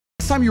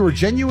time you were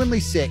genuinely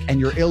sick and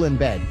you're ill in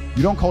bed,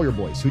 you don't call your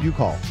boys. Who do you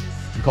call?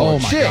 You call a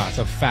chick. Oh my god, that's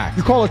a fact.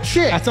 You call a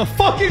chick. That's a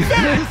fucking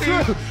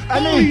fact.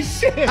 Holy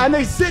shit. And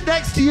they sit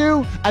next to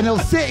you, and they'll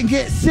sit and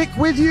get sick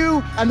with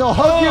you, and they'll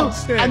hug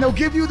you, shit. and they'll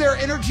give you their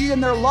energy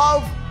and their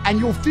love, and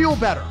you'll feel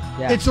better.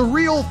 Yeah. It's a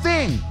real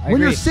thing.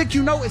 When you're sick,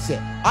 you notice it.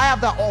 I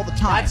have that all the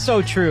time. That's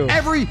so true.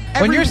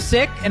 When you're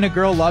sick and a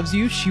girl loves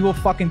you, she will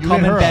fucking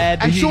come in bed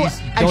and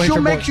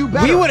she'll make you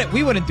better.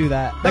 We wouldn't do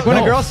that. Like when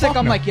a girl's sick,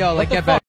 I'm like, yo, like get better.